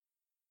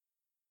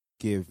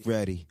Get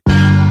ready.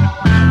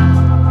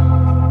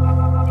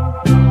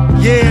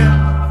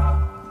 Yeah.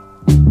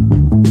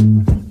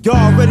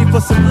 Y'all ready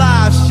for some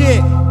live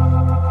shit?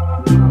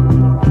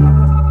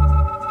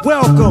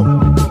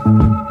 Welcome.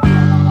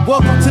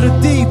 Welcome to the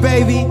D,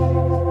 baby.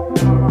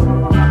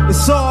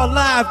 It's all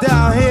live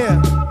down here.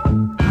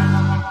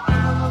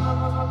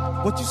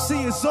 What you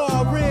see is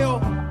all real.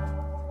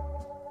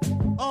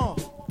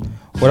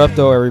 What up,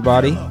 though,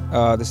 everybody?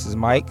 This is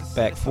Mike,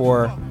 back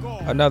for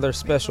another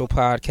special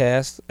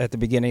podcast at the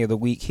beginning of the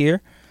week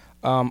here.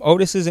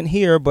 Otis isn't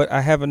here, but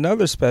I have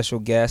another special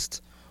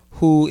guest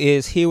who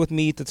is here with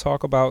me to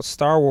talk about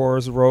Star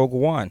Wars Rogue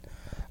One.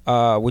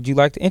 Would you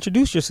like to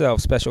introduce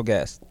yourself, special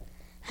guest?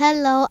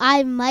 Hello,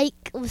 I'm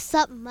Mike. What's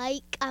up,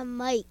 Mike? I'm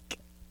Mike.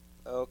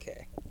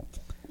 Okay.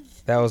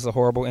 That was a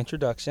horrible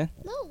introduction.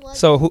 No, what?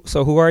 So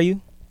who are you?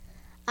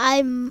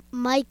 I'm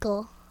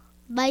Michael.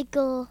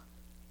 Michael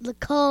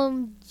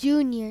Lacombe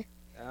Jr.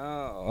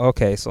 Oh,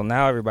 okay. So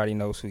now everybody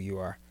knows who you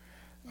are.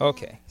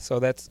 Okay, so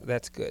that's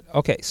good.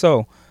 Okay,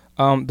 so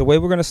the way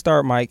we're gonna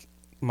start,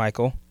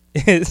 Michael,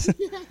 is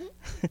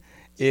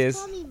Just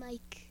call me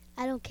Mike.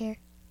 I don't care.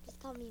 Just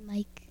call me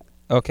Mike.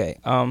 Okay.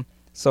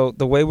 So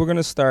the way we're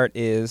gonna start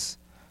is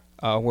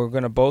we're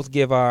gonna both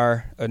give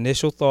our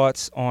initial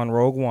thoughts on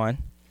Rogue One.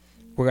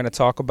 We're gonna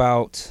talk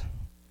about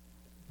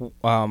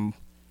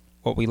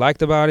what we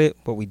liked about it,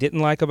 what we didn't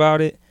like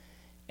about it,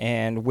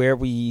 and where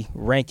we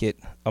rank it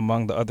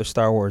among the other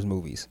Star Wars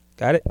movies.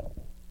 Got it?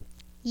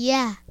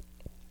 Yeah.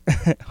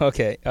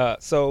 Okay.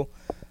 So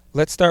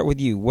let's start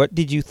with you. What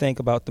did you think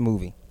about the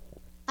movie?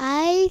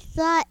 I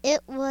thought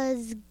it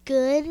was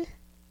good.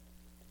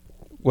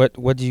 What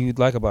did you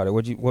like about it?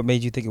 What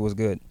made you think it was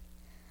good?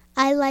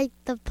 I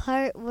liked the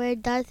part where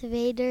Darth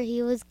Vader,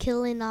 he was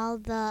killing all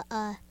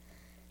the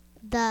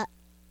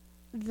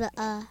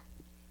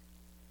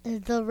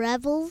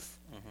rebels,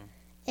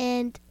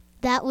 and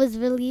that was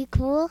really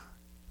cool.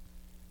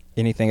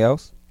 Anything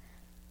else?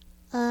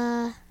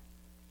 The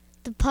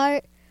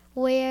part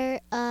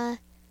where what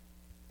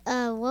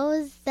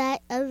was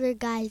that other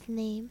guy's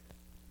name?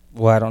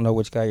 Well, I don't know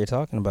which guy you're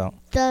talking about.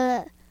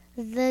 The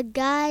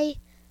guy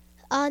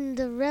on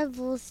the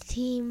Rebels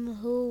team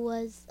who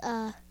was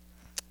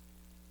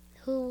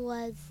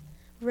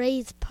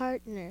Rey's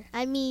partner.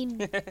 I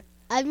mean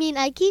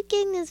I keep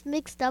getting this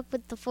mixed up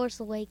with The Force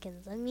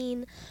Awakens.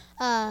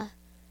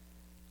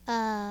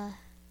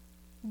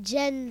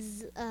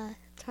 Jen's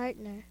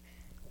partner.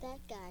 That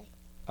guy.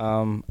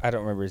 I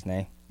don't remember his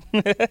name.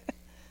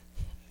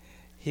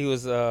 He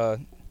was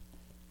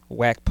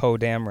Whack Poe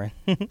Dameron.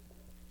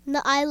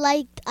 No, I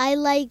liked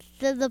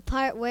the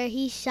part where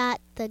he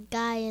shot the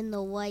guy in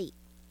the white.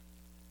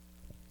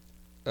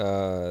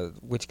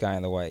 Which guy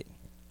in the white?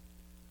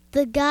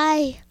 The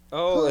guy.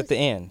 Oh, at the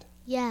end.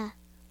 Yeah.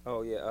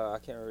 Oh yeah, I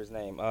can't remember his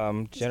name.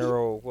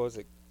 General, what was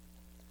it?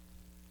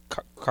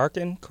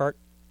 Karkin?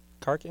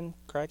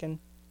 Kraken?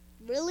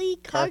 Really?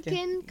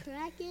 Kraken?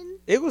 Kraken?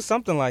 It was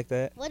something like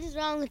that. What is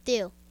wrong with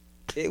you?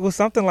 It was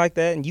something like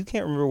that, and you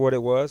can't remember what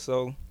it was,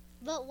 so.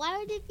 But why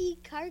would it be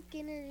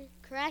Karkin or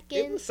Kraken?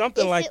 It was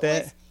something like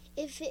that.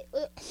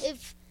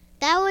 If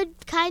that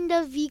would kind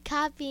of be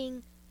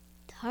copying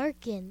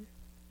Tarkin.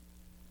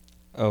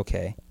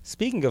 Okay.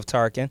 Speaking of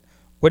Tarkin,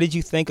 what did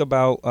you think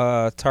about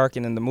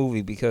Tarkin in the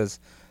movie? Because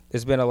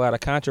there's been a lot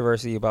of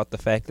controversy about the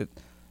fact that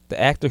the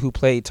actor who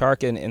played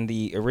Tarkin in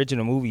the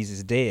original movies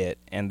is dead,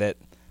 and that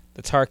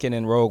the Tarkin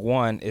in Rogue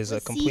One is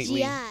With a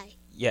completely CGI.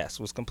 Yes,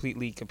 was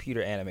completely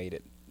computer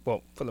animated.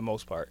 Well, for the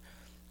most part.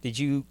 Could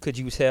you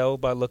tell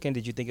by looking?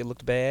 Did you think it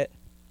looked bad?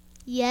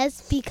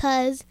 Yes,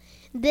 because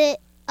it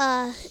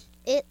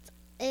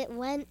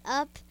went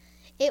up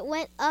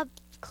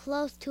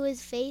close to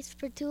his face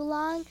for too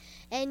long,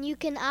 and you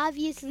can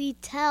obviously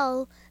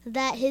tell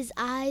that his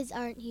eyes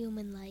aren't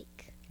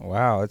human-like.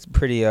 Wow, it's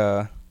pretty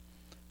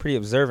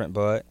observant,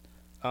 bud.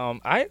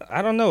 I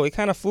don't know. It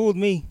kind of fooled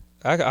me.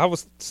 I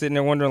was sitting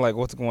there wondering, like,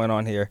 what's going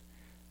on here?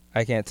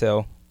 I can't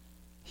tell.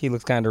 He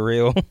looks kind of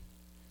real.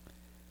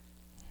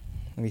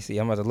 Let me see.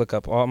 I'm going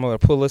to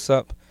pull this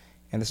up,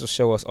 and this will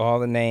show us all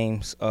the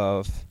names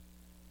of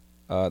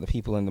the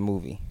people in the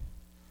movie.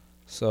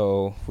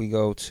 So if we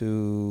go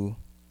to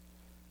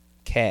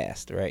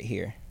cast right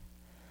here.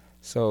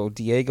 So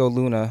Diego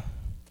Luna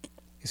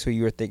is who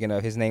you were thinking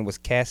of. His name was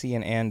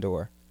Cassian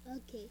Andor.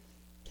 Okay.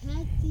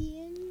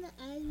 Cassian,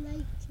 I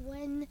liked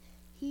when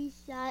he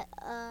shot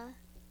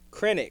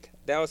Krennic.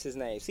 That was his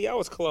name. See, I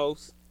was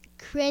close.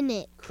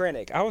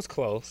 Krennic. I was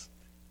close.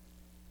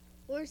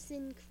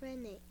 Orson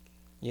Krennic.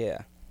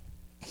 Yeah.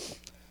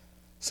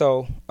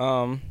 So,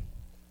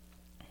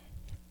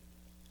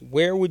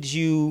 where would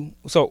you...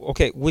 So,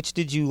 okay, which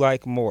did you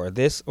like more?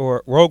 This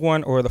or Rogue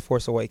One or The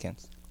Force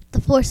Awakens?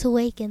 The Force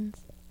Awakens.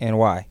 And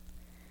why?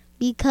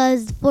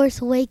 Because The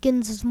Force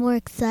Awakens was more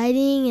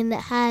exciting and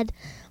it had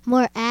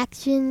more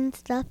action and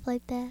stuff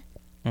like that.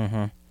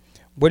 Mm-hmm.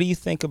 What do you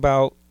think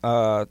about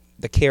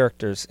the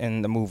characters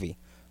in the movie?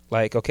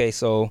 Like, okay,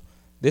 so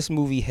this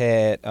movie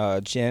had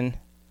Jyn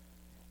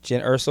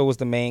Erso was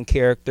the main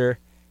character.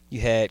 You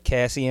had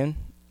Cassian,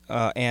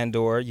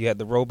 Andor. You had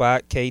the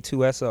robot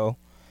K2SO.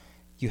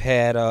 You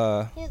had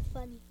It's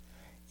funny.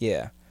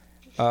 yeah.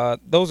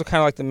 Those are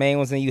kind of like the main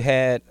ones. Then you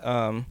had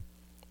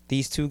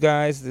these two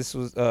guys. This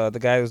was the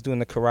guy who was doing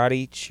the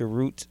karate,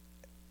 Chirrut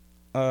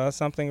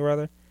something or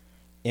other.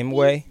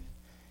 Imwe.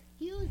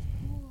 He was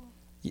cool.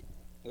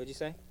 What'd you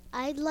say?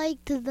 I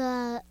liked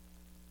the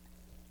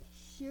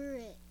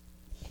Chirrut.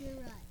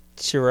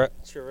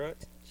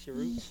 Chirrut.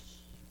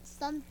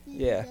 Something.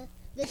 Yeah.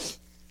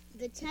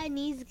 The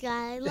Chinese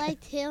guy. I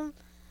liked him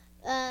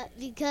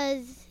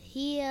because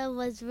he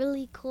was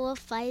really cool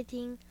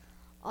fighting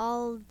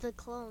all the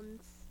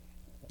clones.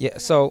 Yeah.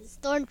 So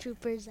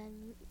Stormtroopers. I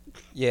mean.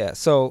 yeah.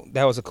 So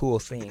that was a cool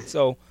thing.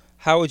 So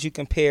how would you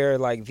compare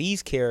like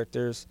these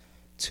characters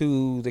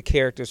to the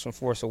characters from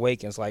Force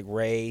Awakens, like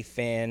Rey,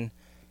 Finn,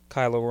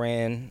 Kylo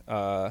Ren,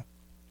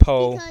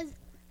 Poe?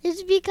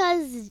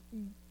 Because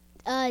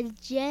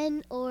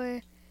Jen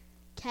or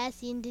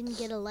Cassian didn't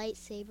get a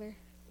lightsaber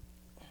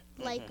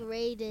like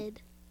Rey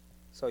did.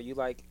 So you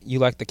like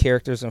the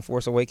characters in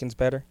Force Awakens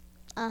better?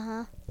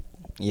 Uh-huh.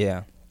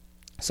 Yeah.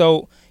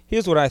 So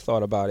here's what I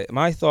thought about it.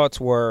 My thoughts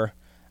were,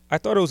 I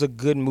thought it was a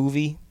good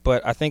movie,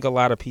 but I think a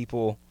lot of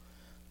people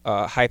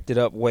hyped it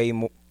up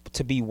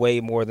to be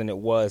way more than it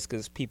was,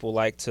 because people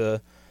like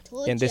to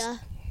in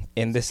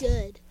this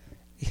good.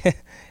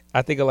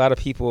 I think a lot of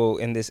people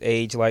in this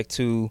age like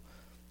to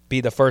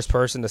be the first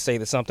person to say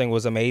that something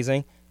was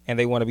amazing, and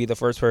they want to be the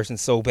first person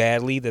so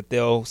badly that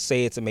they'll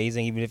say it's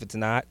amazing even if it's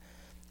not.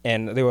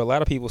 And there were a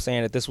lot of people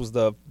saying that this was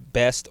the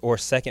best or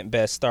second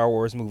best Star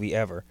Wars movie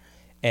ever,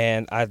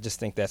 and I just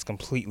think that's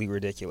completely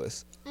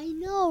ridiculous. I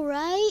know,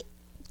 right?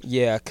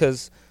 Yeah,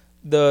 because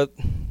the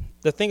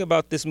thing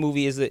about this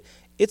movie is that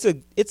it's a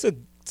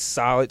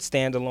solid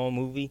standalone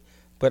movie,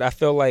 but I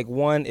feel like,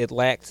 one, it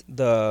lacked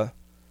the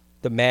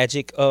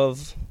magic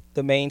of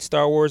the main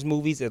Star Wars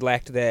movies. It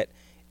lacked that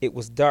it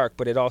was dark,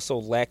 but it also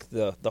lacked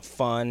the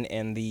fun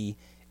and the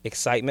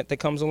excitement that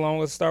comes along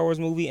with a Star Wars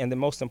movie. And then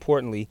most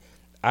importantly,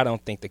 I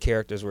don't think the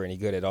characters were any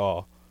good at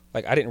all.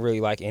 Like, I didn't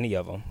really like any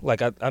of them.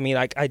 Like, I mean,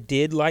 I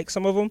did like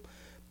some of them,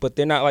 but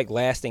they're not like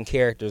lasting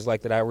characters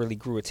like that I really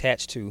grew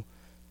attached to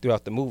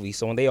throughout the movie.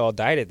 So when they all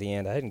died at the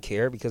end, I didn't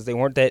care because they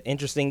weren't that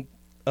interesting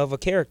of a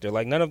character.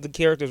 Like, none of the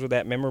characters were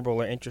that memorable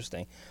or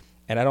interesting.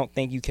 And I don't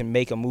think you can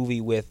make a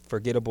movie with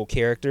forgettable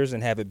characters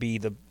and have it be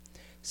the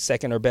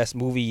second or best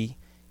movie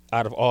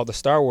out of all the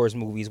Star Wars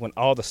movies when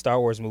all the Star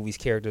Wars movies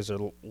characters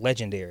are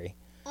legendary.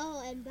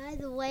 Oh, and by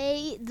the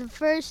way, the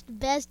first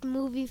best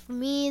movie for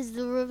me is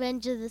The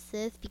Revenge of the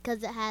Sith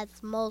because it has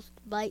most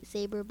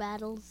lightsaber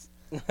battles.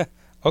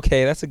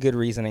 Okay, that's a good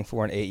reasoning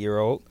for an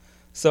 8-year-old.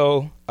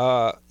 So,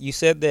 you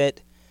said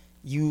that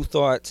you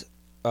thought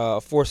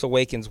Force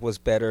Awakens was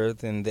better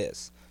than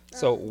this.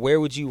 So, where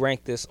would you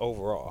rank this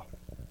overall?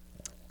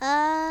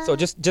 So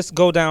just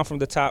go down from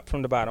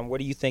the bottom.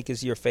 What do you think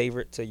is your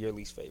favorite to your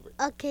least favorite?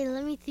 Okay,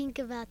 let me think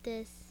about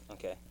this.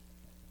 Okay.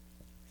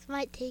 This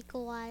might take a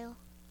while.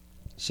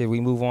 Should we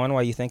move on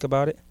while you think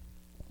about it?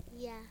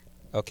 Yeah.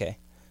 Okay.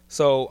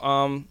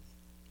 So,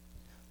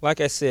 like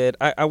I said,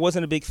 I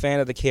wasn't a big fan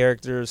of the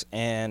characters,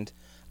 and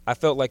I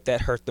felt like that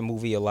hurt the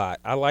movie a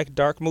lot. I like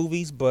dark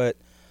movies, but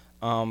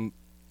I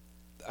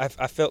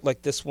felt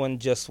like this one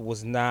just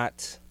was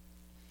not.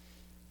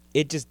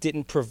 It just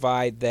didn't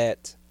provide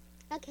that.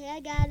 Okay, I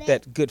got it.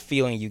 That good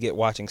feeling you get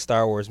watching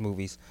Star Wars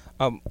movies.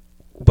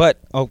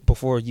 But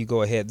before you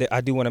go ahead,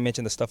 I do want to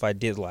mention the stuff I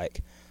did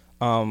like.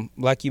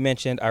 Like you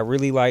mentioned, I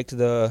really liked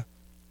the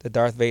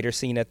Darth Vader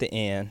scene at the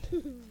end.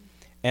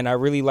 And I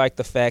really liked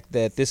the fact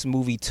that this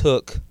movie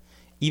took,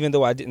 even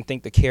though I didn't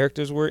think the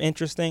characters were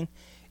interesting,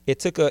 it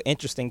took an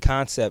interesting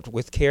concept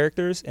with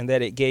characters, and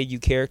that it gave you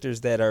characters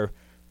that are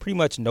pretty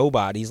much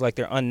nobodies, like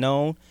they're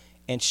unknown,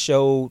 and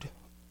showed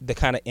the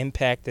kind of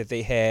impact that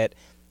they had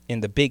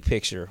in the big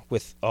picture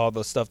with all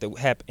the stuff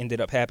that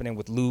ended up happening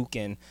with Luke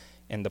and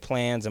the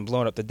plans and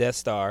blowing up the Death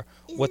Star.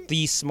 With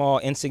these small,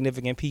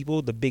 insignificant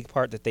people, the big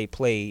part that they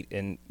played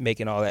in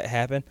making all that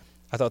happen,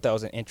 I thought that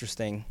was an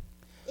interesting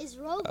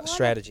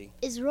strategy.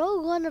 Is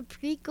Rogue One a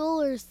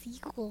prequel or a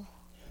sequel?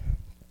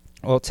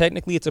 Well,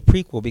 technically it's a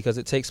prequel because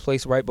it takes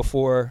place right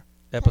before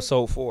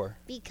Episode 4.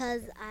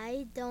 Because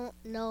I don't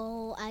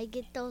know. I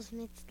get those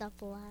mixed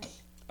up a lot.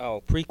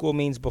 Oh, prequel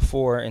means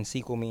before and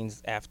sequel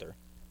means after.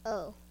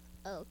 Oh,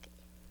 okay.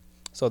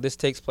 So this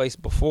takes place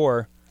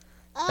before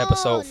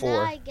Episode 4. Now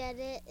I get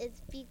it.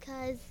 It's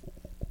because...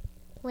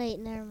 Wait,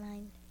 never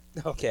mind.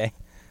 Okay.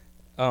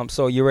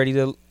 So you ready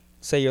to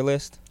say your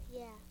list?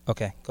 Yeah.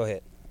 Okay, go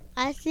ahead.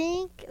 I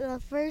think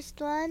the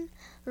first one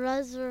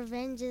was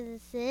Revenge of the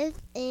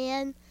Sith,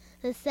 and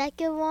the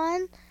second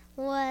one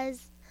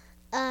was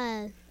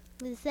The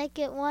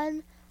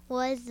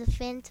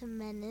Phantom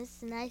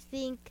Menace, and I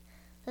think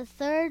the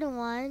third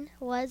one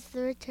was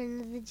The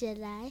Return of the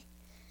Jedi,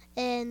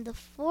 and the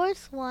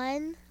fourth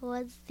one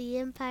was The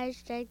Empire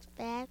Strikes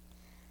Back,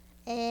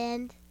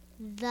 and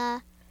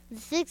the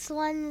sixth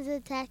one is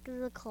Attack of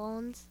the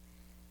Clones,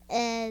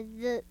 and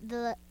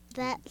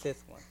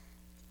Fifth one.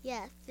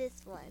 Yeah,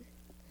 fifth one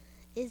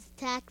is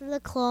Attack of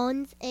the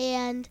Clones,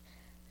 and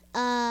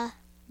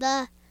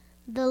the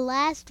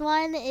last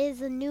one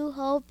is A New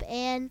Hope,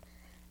 and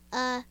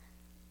the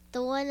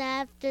one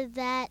after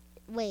that.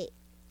 Wait,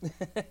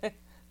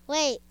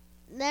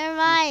 never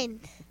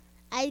mind.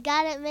 I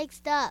got it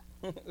mixed up.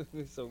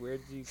 So where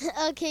did you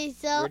Okay,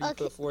 so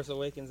put Force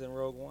Awakens and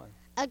Rogue One?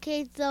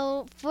 Okay,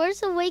 so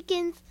Force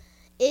Awakens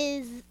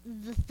is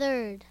the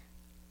third,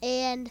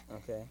 and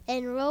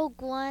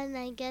Rogue One,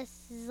 I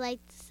guess, is like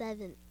the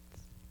seventh.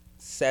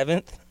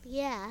 Seventh?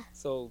 Yeah.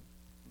 So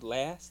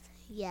last?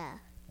 Yeah.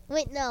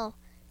 Wait, no,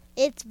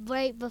 it's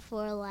right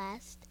before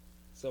last.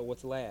 So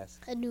what's last?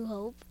 A New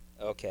Hope.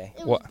 Okay.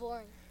 It was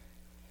boring.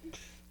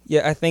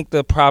 Yeah, I think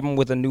the problem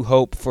with A New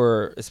Hope,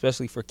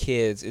 especially for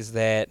kids, is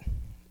that,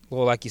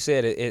 well, like you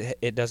said,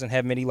 it doesn't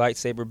have many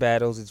lightsaber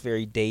battles. It's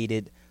very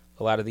dated.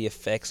 A lot of the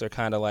effects are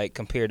kind of like,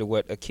 compared to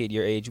what a kid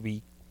your age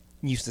be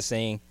used to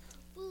seeing,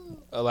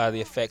 a lot of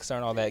the effects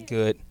aren't all that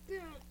good. That's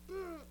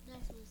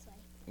what it's like.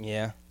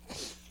 Yeah.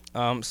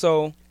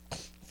 So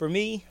for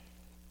me,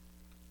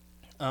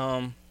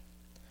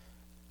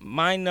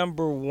 my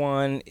number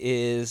one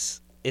is,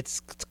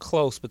 it's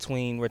close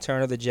between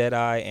Return of the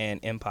Jedi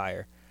and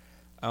Empire.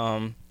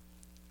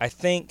 I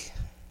think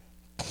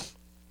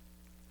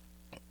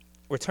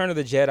Return of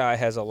the Jedi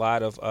has a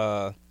lot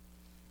of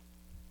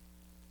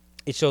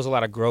it shows a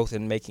lot of growth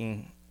in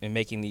making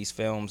these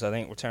films. I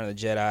think Return of the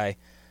Jedi,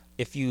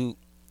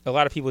 a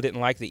lot of people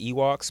didn't like the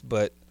Ewoks,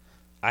 but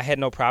I had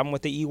no problem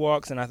with the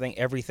Ewoks, and I think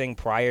everything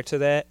prior to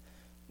that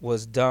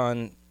was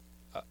done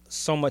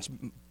so much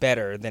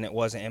better than it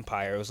was in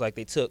Empire. It was like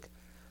they took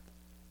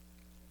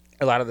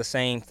a lot of the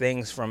same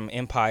things from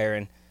Empire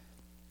and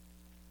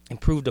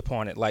improved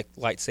upon it, like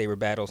lightsaber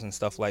battles and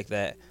stuff like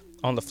that.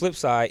 On the flip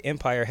side,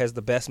 Empire has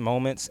the best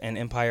moments, and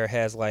Empire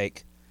has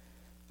like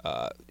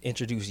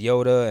introduced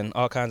Yoda and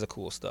all kinds of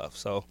cool stuff.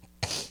 So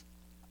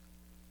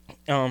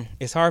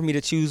it's hard for me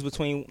to choose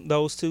between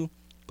those two,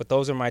 but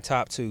those are my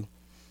top two.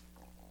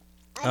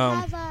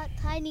 I have a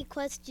tiny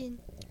question.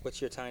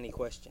 What's your tiny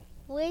question?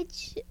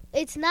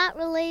 It's not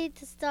related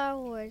to Star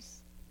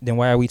Wars. Then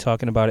why are we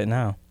talking about it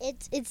now?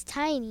 It's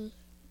tiny.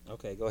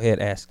 Okay, go ahead,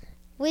 ask.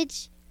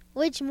 Which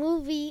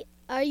movie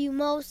are you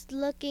most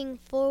looking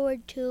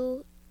forward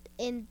to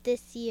in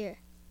this year?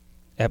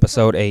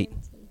 Episode 8.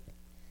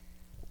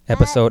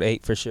 Episode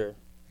 8 for sure.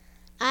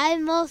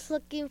 I'm most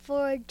looking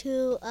forward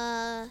to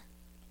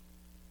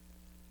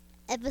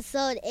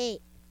Episode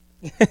 8.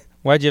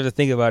 Why'd you have to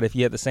think about it if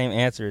you had the same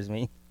answer as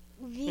me?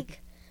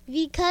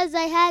 Because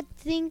I had to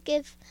think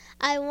if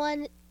I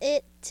want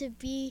it to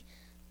be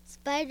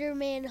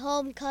Spider-Man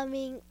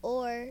Homecoming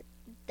or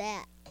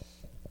that.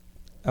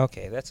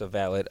 Okay, that's a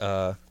valid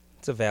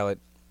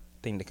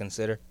thing to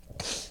consider.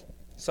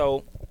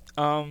 So,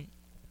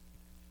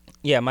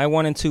 yeah, my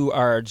 1 and 2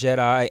 are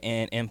Jedi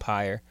and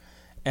Empire.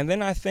 And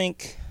then I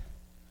think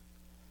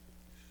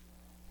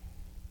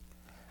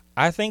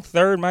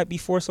third might be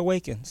Force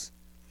Awakens.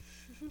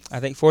 I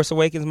think Force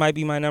Awakens might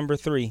be my number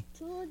 3.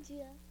 Told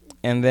ya.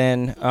 And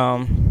then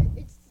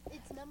it's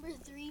number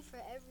 3 for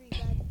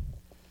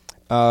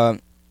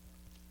everybody.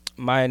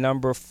 My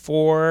number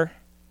 4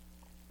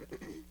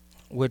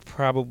 would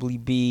probably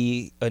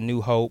be A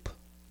New Hope.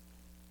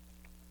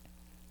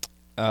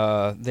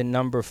 The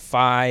number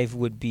 5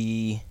 would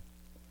be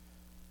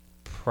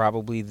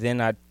probably, then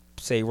I'd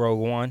say Rogue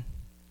One.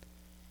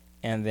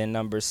 And then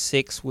number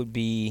 6 would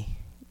be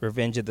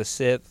Revenge of the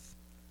Sith.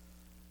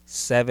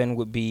 7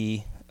 would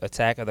be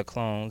Attack of the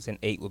Clones, and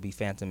 8 would be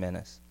Phantom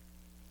Menace.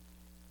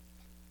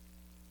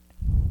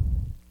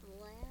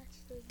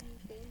 Last would be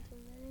Phantom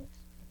Menace?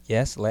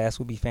 Yes, last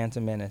would be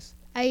Phantom Menace.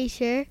 Are you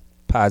sure?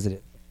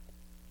 Positive.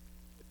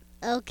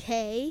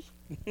 Okay.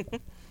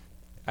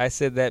 I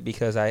said that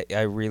because I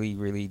really,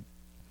 really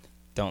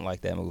don't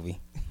like that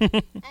movie. I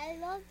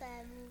love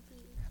that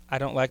movie. I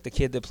don't like the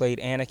kid that played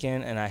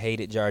Anakin, and I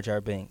hated Jar Jar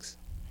Binks.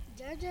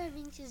 Jar Jar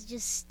Binks is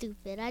just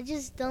stupid. I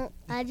just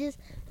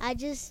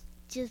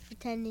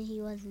pretended he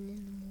wasn't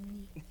in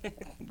the movie.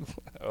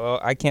 Oh,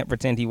 I can't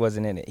pretend he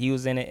wasn't in it. He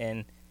was in it,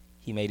 and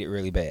he made it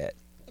really bad.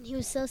 And he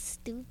was so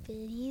stupid.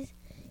 He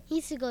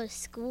needs to go to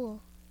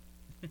school.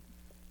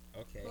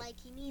 Okay. Like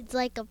he needs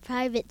like a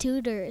private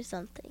tutor or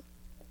something.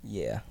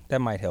 Yeah,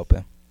 that might help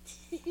him.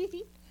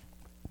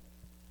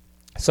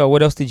 So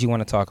what else did you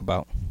want to talk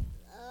about?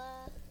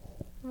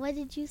 What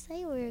did you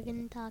say we were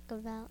going to talk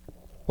about?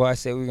 Well, I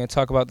said we were going to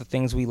talk about the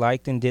things we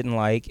liked and didn't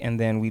like, and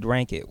then we'd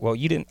rank it. Well,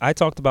 you didn't. I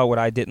talked about what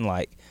I didn't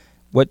like.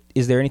 What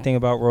is there anything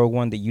about Rogue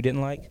One that you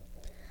didn't like?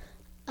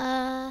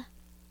 Let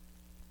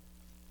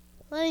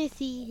me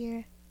see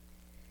here.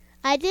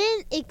 I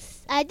didn't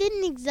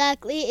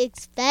exactly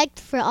expect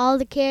for all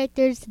the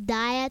characters to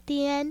die at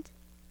the end.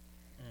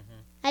 Mm-hmm.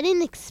 I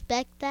didn't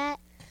expect that.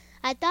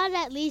 I thought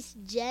at least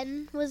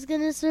Jen was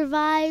gonna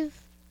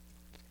survive,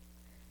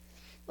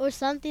 or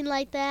something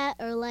like that,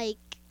 or like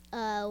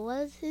what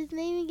was his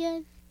name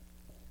again?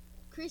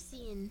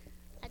 Cassian.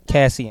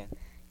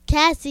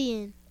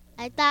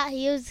 I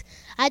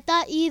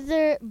thought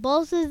either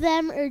both of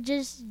them or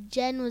just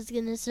Jen was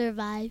gonna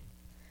survive.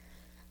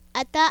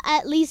 I thought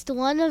at least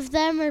one of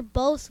them or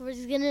both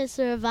was gonna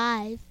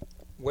survive.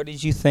 What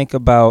did you think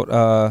about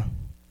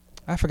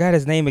I forgot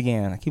his name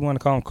again. I keep wanting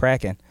to call him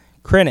Kraken.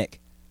 Krennic.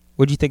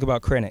 What did you think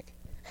about Krennic?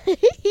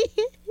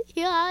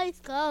 You always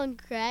call him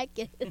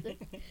Kraken.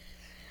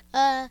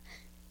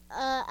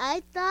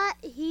 I thought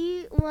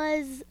he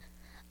was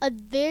a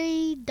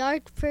very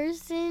dark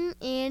person,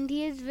 and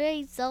he is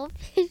very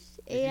selfish. Did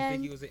you And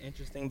think he was an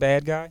interesting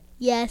bad guy?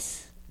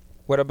 yes,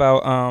 What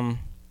about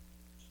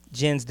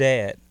Jen's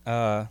dad?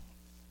 What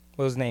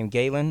was his name?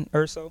 Galen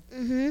Erso?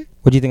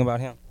 What do you think about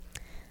him?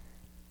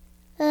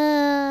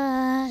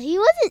 He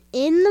wasn't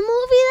in the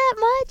movie that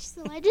much,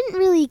 so I didn't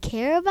really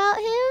care about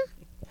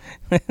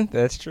him.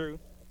 That's true.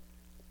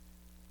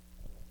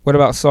 What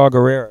about Saw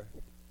Gerrera?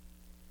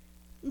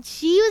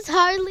 She was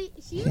hardly.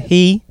 She was.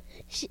 He?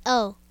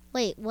 Oh,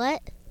 wait,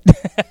 what?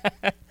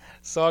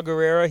 Saw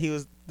Gerrera, he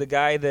was the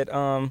guy that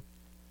The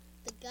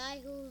guy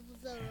who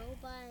was a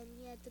robot and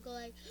he had to go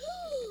like.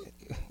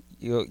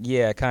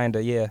 yeah,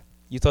 kinda, yeah.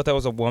 You thought that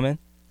was a woman?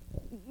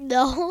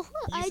 No,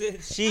 You said I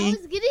she.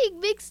 was getting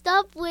mixed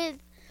up with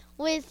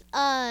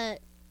I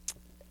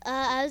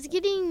was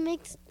getting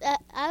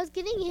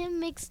him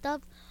mixed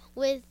up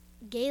with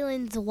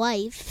Galen's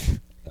wife.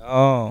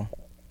 Oh.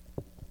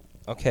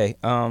 Okay.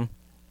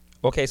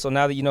 Okay, so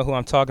now that you know who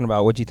I'm talking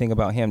about, what do you think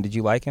about him? Did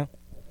you like him?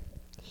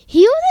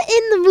 He wasn't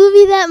in the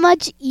movie that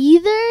much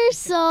either,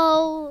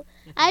 so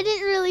I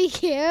didn't really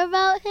care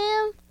about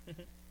him.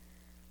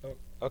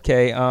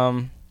 Okay,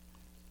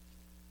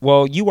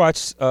 well, you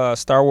watched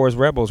Star Wars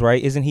Rebels,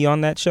 right? Isn't he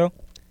on that show?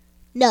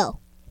 No,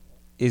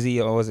 Is he,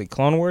 or was it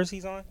Clone Wars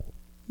he's on?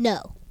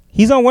 no,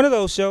 He's on one of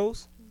those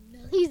shows.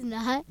 he's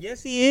not.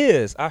 Yes, he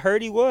is. I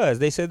heard he was.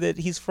 They said that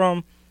he's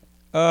from,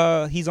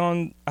 he's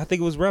on, I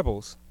think it was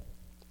Rebels.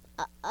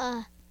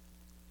 I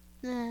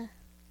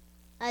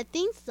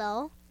think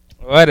so.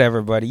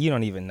 Whatever, buddy. You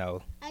don't even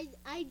know.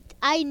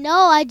 I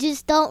know. I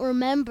just don't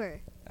remember.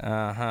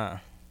 Uh-huh.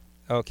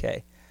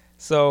 Okay.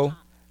 So,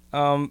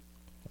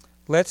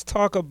 let's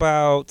talk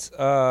about,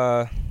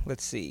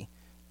 let's see.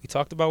 We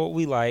talked about what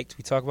we liked.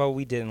 We talked about what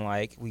we didn't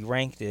like. We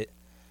ranked it.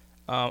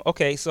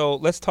 Okay, so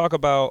let's talk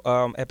about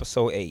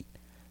episode 8.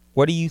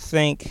 What do you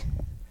think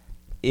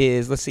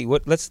is, let's see,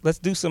 let's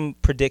do some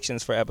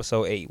predictions for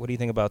episode 8. What do you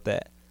think about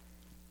that?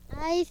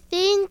 I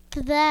think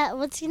that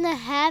what's gonna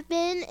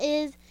happen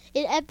is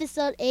in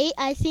episode 8.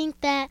 I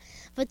think that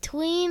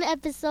between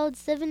episode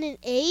 7 and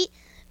 8,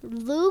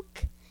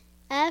 Luke,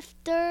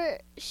 after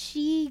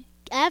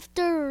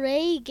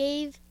Rey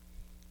gave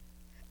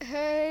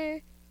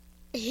him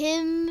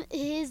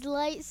his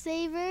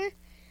lightsaber,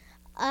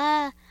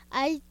 I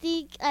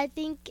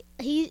think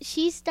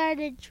she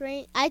started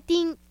train. I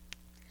think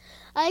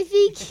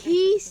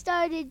he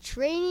started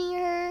training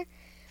her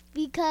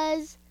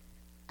because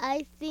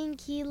I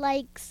think he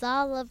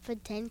saw the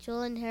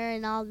potential in her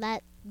and all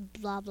that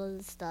blah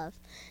blah stuff.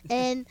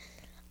 And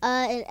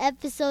in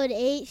episode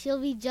 8, she'll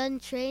be done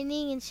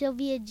training and she'll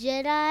be a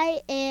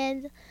Jedi.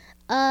 And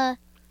I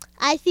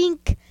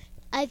think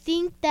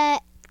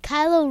that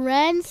Kylo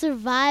Ren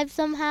survived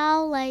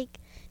somehow.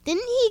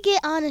 Didn't he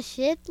get on a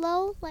ship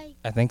though?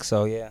 I think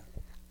so, yeah.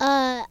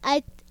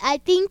 I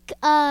think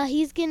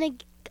he's gonna.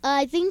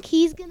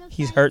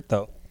 He's fight. hurt,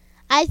 though.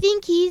 I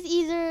think he's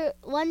either,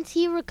 once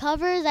he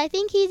recovers, I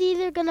think he's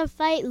either gonna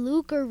fight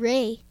Luke or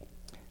Rey.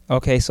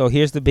 Okay, so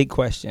here's the big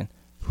question.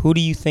 Who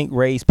do you think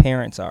Rey's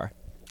parents are?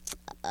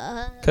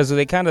 Because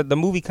the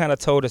movie kind of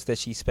told us that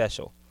she's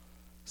special.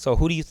 So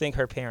who do you think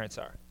her parents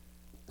are?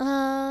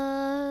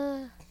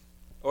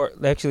 Or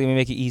actually, let me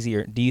make it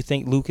easier. Do you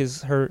think Luke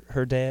is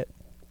her dad?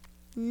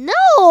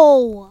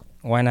 No,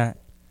 Why not?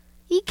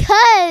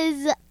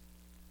 because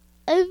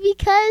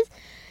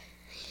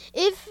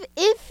if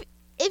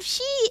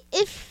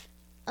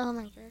oh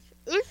my gosh,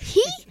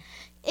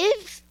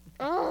 if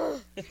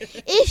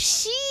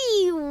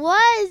she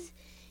was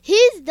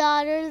his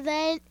daughter,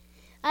 then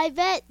I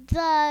bet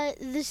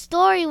the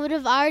story would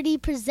have already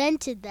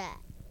presented that.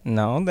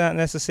 No, not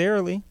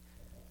necessarily.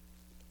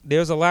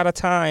 There's a lot of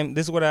time.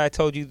 This is what I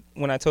told you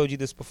when I told you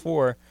this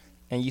before,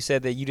 and you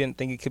said that you didn't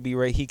think it could be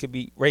Rey.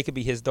 Rey could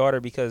be his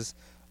daughter because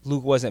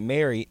Luke wasn't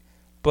married.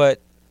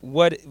 But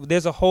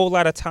there's a whole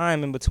lot of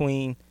time in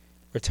between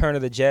Return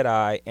of the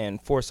Jedi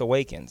and Force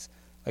Awakens.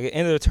 Like at the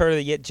end of Return of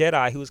the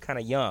Jedi, he was kind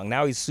of young.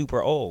 Now he's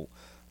super old.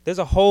 There's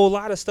a whole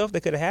lot of stuff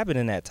that could have happened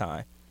in that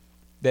time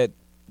that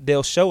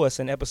they'll show us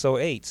in Episode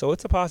 8. So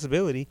it's a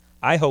possibility.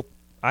 I hope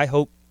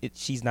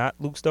she's not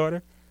Luke's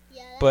daughter.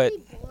 Yeah, But-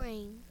 be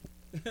boring.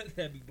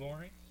 That'd be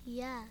boring.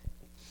 Yeah.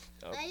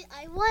 Oh.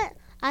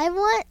 I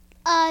want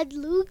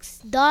Luke's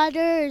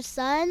daughter or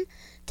son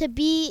to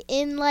be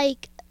in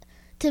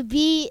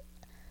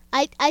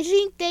I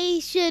think they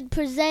should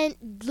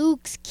present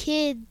Luke's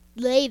kid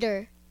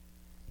later.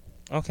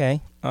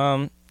 Okay.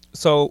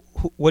 So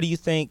what do you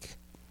think?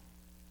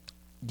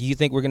 Do you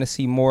think we're gonna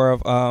see more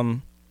of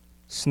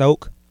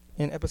Snoke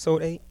in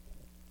Episode 8?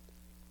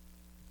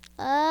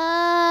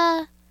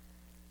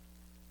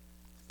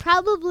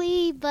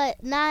 Probably,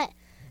 but not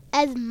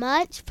as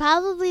much.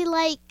 Probably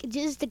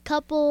just a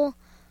couple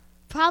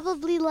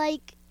probably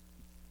like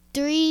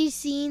 3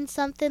 scenes,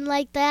 something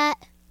like that.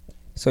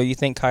 So you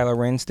think Kylo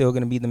Ren's still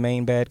going to be the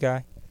main bad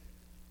guy?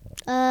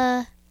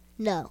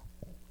 No.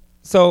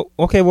 So,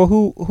 okay, well,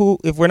 who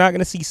if we're not going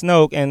to see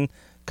Snoke and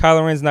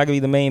Kylo Ren's not going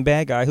to be the main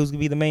bad guy, who's going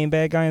to be the main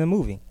bad guy in the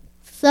movie?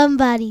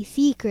 Somebody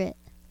secret.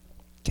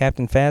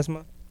 Captain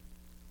Phasma?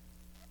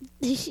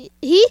 She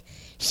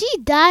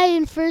died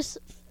in Force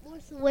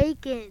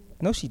Awakens.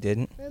 No, she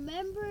didn't.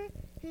 Remember,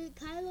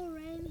 Kylo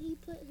Ren, he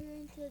put her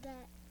into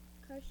that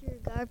crush your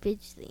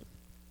garbage thing.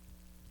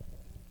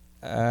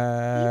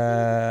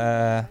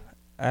 I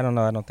don't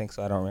know. I don't think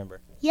so. I don't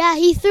remember. Yeah,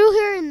 he threw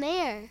her in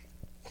there.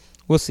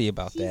 We'll see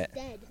about She's that.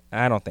 dead.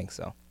 I don't think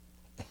so.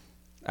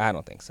 I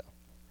don't think so.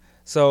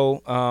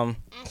 So,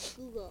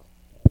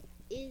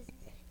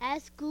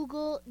 Ask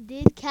Google,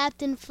 did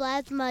Captain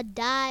Phasma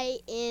die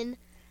in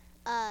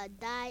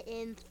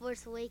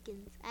Force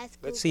Awakens? Ask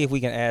Google. let's see if we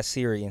can ask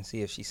Siri and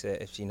see if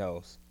she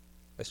knows.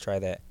 Let's try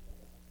that.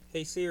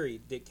 Hey Siri,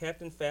 did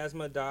Captain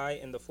Phasma die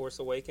in The Force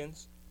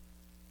Awakens?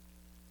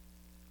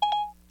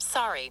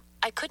 Sorry,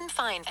 I couldn't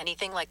find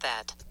anything like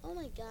that. Oh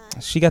my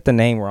god. She got the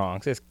name wrong.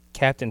 It says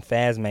Captain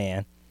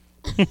Phasman.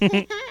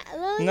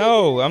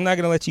 No, I'm not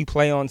going to let you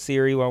play on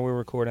Siri while we're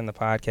recording the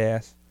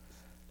podcast.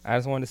 I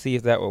just wanted to see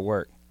if that would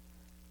work.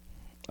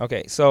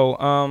 Okay, so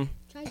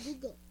Try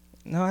Google.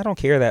 no, I don't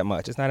care that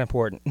much. It's not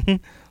important.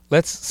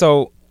 What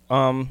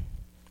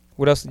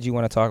else did you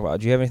want to talk about?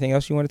 Do you have anything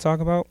else you want to talk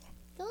about?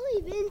 It's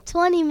only been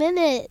 20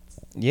 minutes.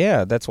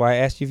 Yeah, that's why I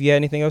asked you if you had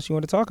anything else you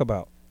want to talk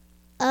about.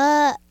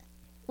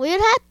 We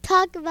would have to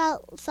talk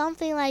about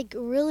something like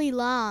really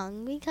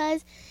long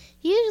because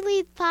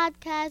usually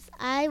podcasts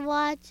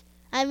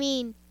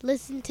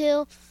listen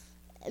to,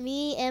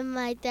 me and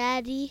my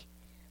daddy,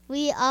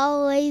 we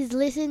always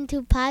listen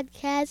to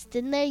podcasts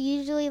and they're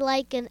usually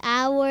like an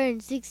hour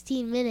and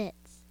 16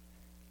 minutes.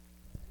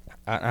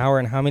 An hour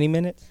and how many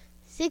minutes?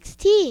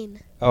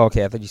 16. Oh,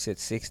 okay. I thought you said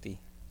 60.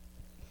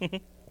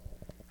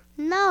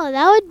 No,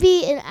 that would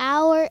be an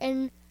hour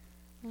and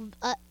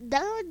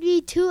that would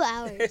be 2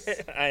 hours.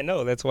 I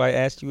know. That's why I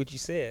asked you what you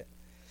said.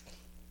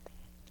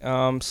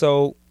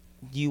 So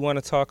you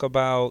want to talk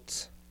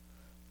about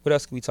what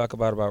else can we talk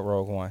about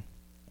Rogue One?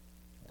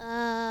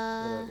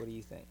 What do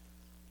you think?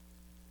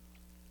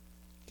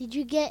 Did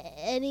you get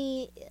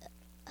any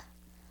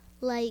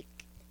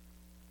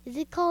is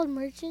it called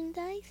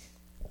merchandise?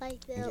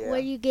 Where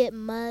you get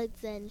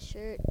mugs and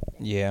shirts?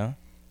 Yeah.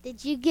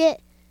 Did you get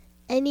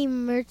any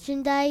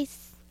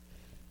merchandise?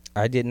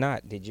 I did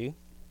not. Did you?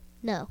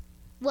 No.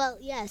 Well,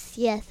 yes,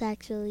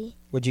 actually.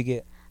 What'd you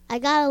get? I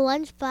got a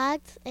lunchbox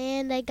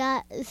and I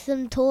got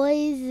some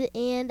toys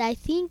and I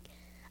think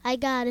I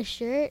got a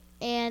shirt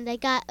and I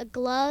got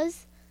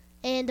gloves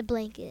and a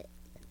blanket.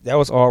 That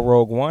was all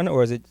Rogue One,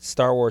 or is it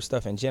Star Wars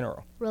stuff in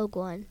general? Rogue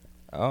One.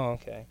 Oh,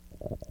 okay.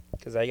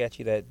 Because I got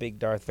you that big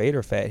Darth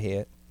Vader fat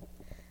head.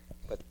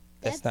 But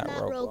that's not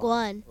Rogue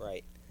One.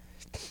 Right.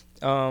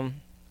 No,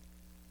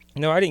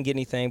 I didn't get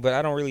anything, but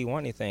I don't really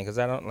want anything because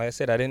like I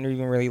said, I didn't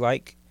even really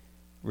like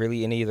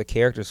any of the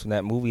characters from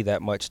that movie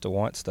that much to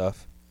want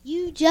stuff.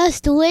 You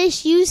just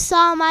wish you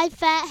saw my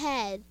fat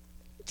head.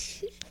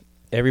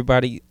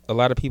 A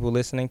lot of people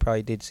listening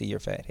probably did see your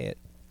fat head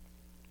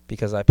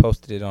because I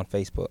posted it on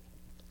Facebook.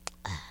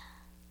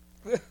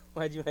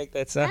 Why'd you make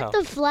that sound? Not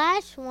the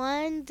Flash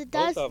one, the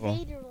Darth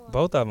Vader one.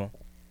 Both of them.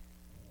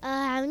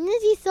 I'm gonna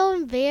be so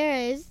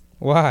embarrassed.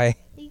 Why?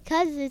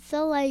 Because it's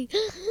so like.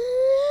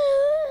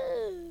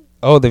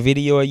 Oh, the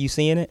video, are you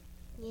seeing it?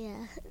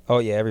 Yeah. Oh,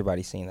 yeah,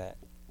 everybody's seen that.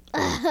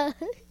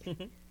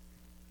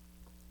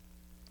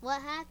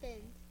 What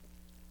happened?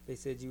 They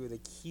said you were the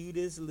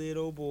cutest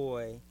little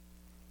boy.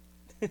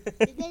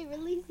 Did they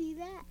really see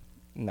that?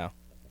 No.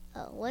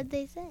 Oh, what'd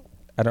they say?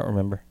 I don't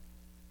remember.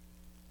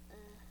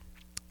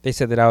 They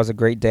said that I was a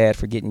great dad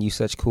for getting you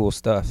such cool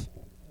stuff.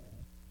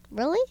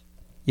 Really?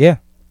 Yeah.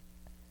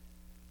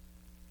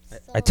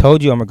 I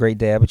told you I'm a great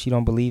dad, but you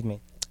don't believe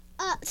me.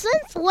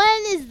 Since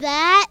when is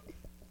that?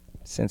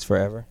 Since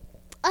forever.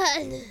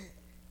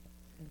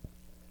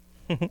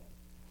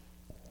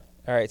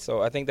 All right,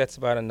 so I think that's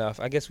about enough.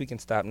 I guess we can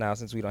stop now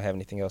since we don't have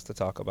anything else to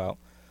talk about.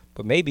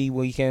 But maybe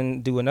we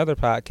can do another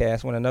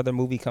podcast when another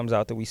movie comes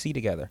out that we see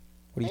together.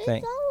 What do you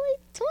think?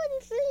 It's only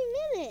 23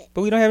 minutes.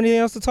 But we don't have anything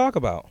else to talk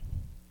about.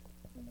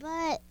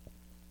 But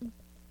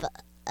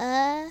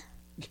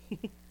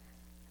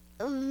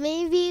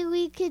maybe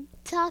we could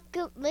talk.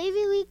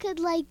 Maybe we could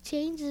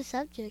change the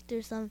subject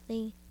or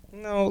something.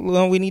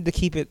 No, we need to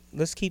keep it.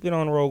 Let's keep it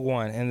on Rogue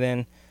One, and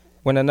then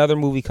when another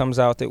movie comes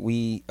out that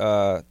we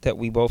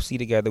both see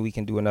together, we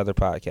can do another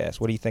podcast.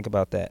 What do you think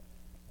about that?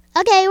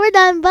 Okay, we're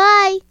done.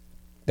 Bye.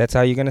 That's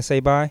how you're gonna say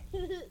bye?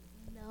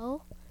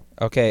 No.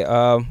 Okay.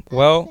 I'll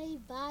say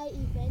bye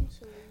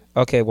eventually.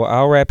 Okay. Well,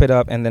 I'll wrap it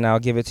up, and then I'll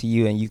give it to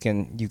you, and you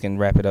can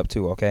wrap it up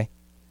too. Okay.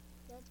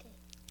 Okay.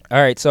 All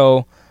right.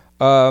 So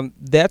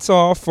that's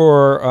all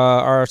for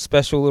our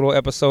special little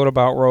episode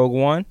about Rogue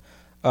One.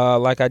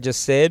 Like I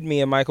just said,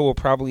 me and Michael will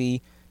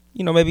probably,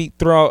 maybe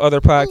throw out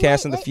other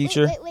podcasts in the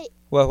future. Wait.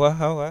 What?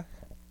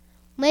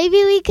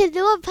 Maybe we could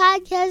do a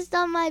podcast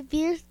on my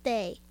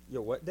birthday.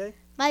 Your what day?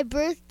 My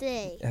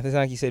birthday. I think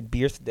like you said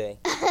birthday.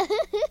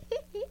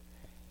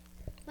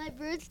 My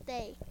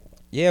birthday.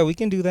 Yeah, we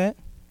can do that.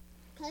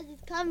 Because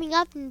it's coming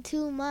up in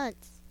 2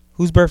 months.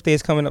 Whose birthday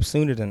is coming up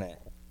sooner than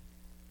that?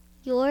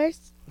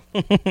 Yours?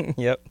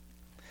 Yep.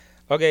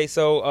 Okay,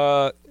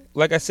 so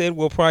like I said,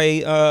 we'll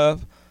probably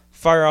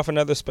fire off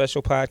another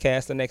special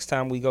podcast the next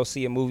time we go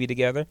see a movie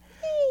together.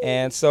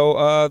 And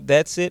so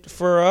that's it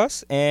for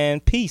us,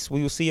 and peace.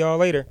 We will see y'all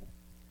later.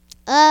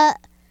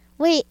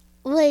 Wait,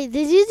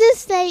 did you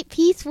just say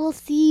peace, we'll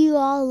see you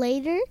all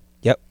later?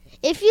 Yep.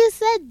 If you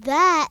said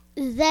that,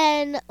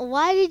 then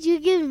why did you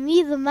give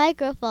me the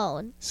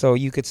microphone? So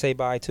you could say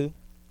bye too?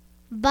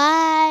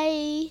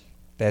 Bye.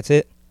 That's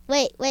it?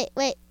 Wait.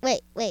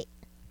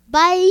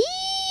 Bye.